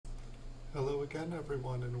Hello again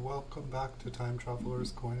everyone, and welcome back to Time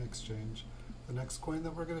Traveler's Coin Exchange. The next coin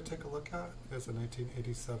that we're going to take a look at is a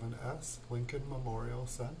 1987S Lincoln Memorial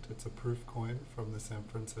Cent. It's a proof coin from the San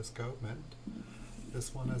Francisco Mint.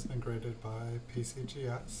 This one has been graded by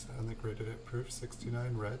PCGS, and they graded it proof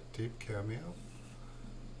 69 red deep cameo.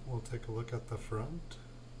 We'll take a look at the front,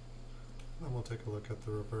 then we'll take a look at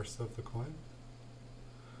the reverse of the coin.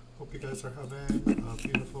 Hope you guys are having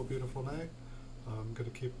a beautiful night. I'm going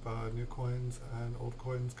to keep new coins and old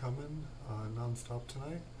coins coming non-stop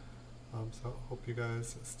tonight. So hope you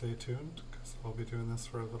guys stay tuned, because I'll be doing this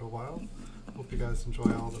for a little while. Hope you guys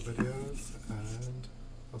enjoy all the videos, and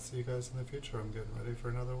I'll see you guys in the future. I'm getting ready for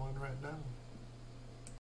another one right now.